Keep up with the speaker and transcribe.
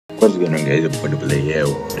What's going on, guys? I'm going to play here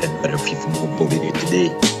with another FIFA mobile video today.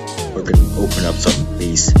 We're going to open up some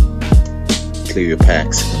base player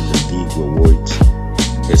packs from the league rewards.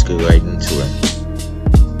 Let's go right into it.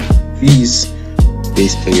 These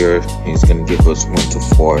base player is going to give us 1 to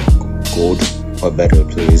 4 gold or better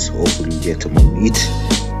players. Hopefully we get them elite.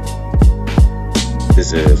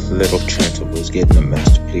 There's a little chance of us getting the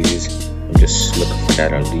master players. I'm just looking for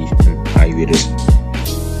that elite and high rated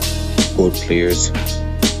gold players.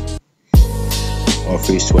 Our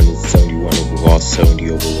first one is 71 overall,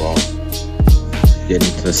 70 overall. Getting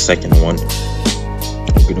to the second one,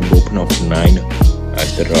 I'm going to open up 9. I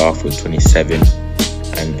started off with 27,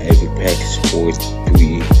 and every pack is worth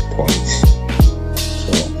 3 points.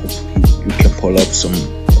 So hopefully you can pull up some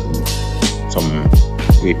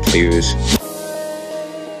great players.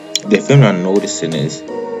 The thing I'm noticing is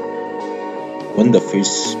when the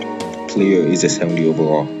first player is a 70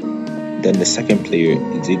 overall, then the second player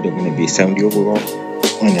is either going to be 70 overall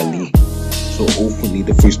or an elite. So hopefully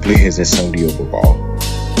the first player is a 70 overall.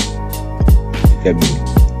 Get me?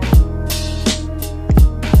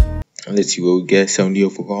 Let's see what we get. 70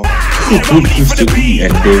 overall.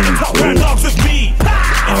 And there we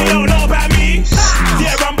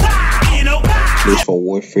go. Plays for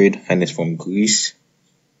Warford and it's from Greece.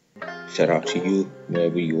 Shout out to you,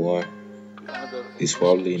 wherever you are. It's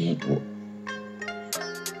probably in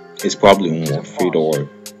Warford or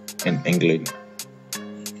in England.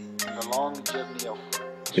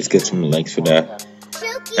 Let's get some likes for that.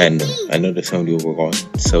 And another 70 overall,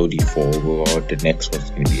 74 overall. The next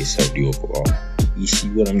one's going to be a 70 overall. You see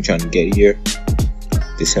what I'm trying to get here?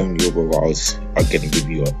 The 70 overalls are going to give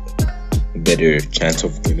you a better chance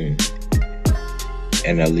of winning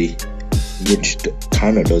an elite, which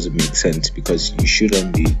kind of doesn't make sense because you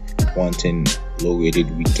shouldn't be wanting low rated.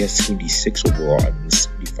 We get 76 overall and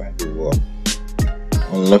 75 overall.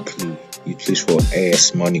 Unluckily, he plays for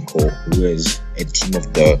AS Monaco, who is a team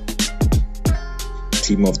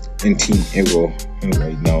Aero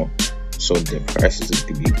right now. So the prices are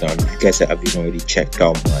to be done. If you guys haven't already checked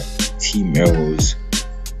out my Team Aero's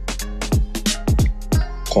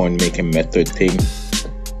coin making method thing,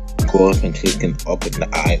 go up and click up in the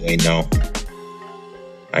eye right now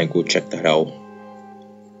and go check that out.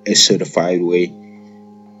 A certified way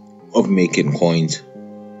of making coins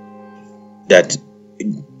that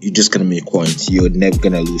you're just gonna make coins. You're never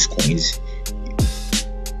gonna lose coins.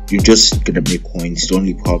 You're just gonna make coins. The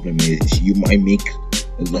only problem is you might make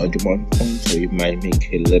a large amount of coins or you might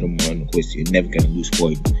make a little amount of coins. You're never gonna lose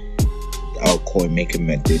coins. Our coin making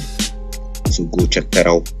method. So go check that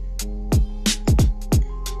out.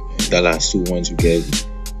 The last 2 ones we get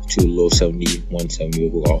 2 low 70, 170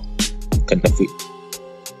 overall. Kind of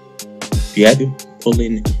we have been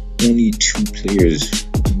pulling only 2 players,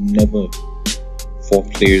 never 4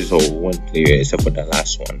 players or 1 player except for the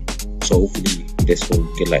last one. So hopefully this will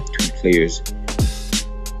get like 2 players.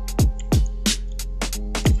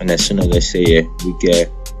 And as soon as I say it, we get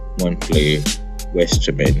 1 player,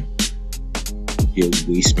 Westerman. Yo,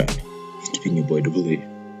 Wasteman. It's been your boy,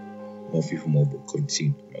 More FIFA Mobile. Couldn't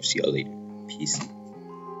see. I'll see y'all later. Peace.